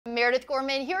Meredith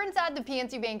Gorman here inside the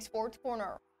PNC Bank Sports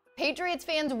Corner. Patriots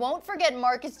fans won't forget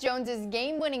Marcus Jones's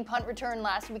game-winning punt return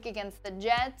last week against the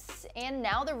Jets, and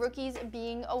now the rookie's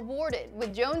being awarded,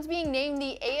 with Jones being named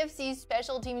the AFC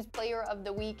Special Teams Player of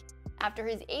the Week after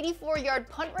his 84-yard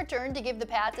punt return to give the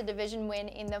Pats a division win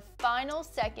in the final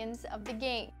seconds of the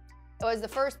game. It was the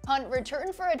first punt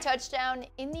return for a touchdown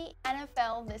in the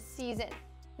NFL this season.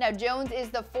 Now, Jones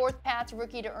is the fourth Pats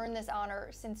rookie to earn this honor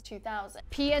since 2000.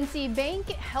 PNC Bank,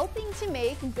 helping to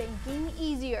make banking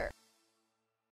easier.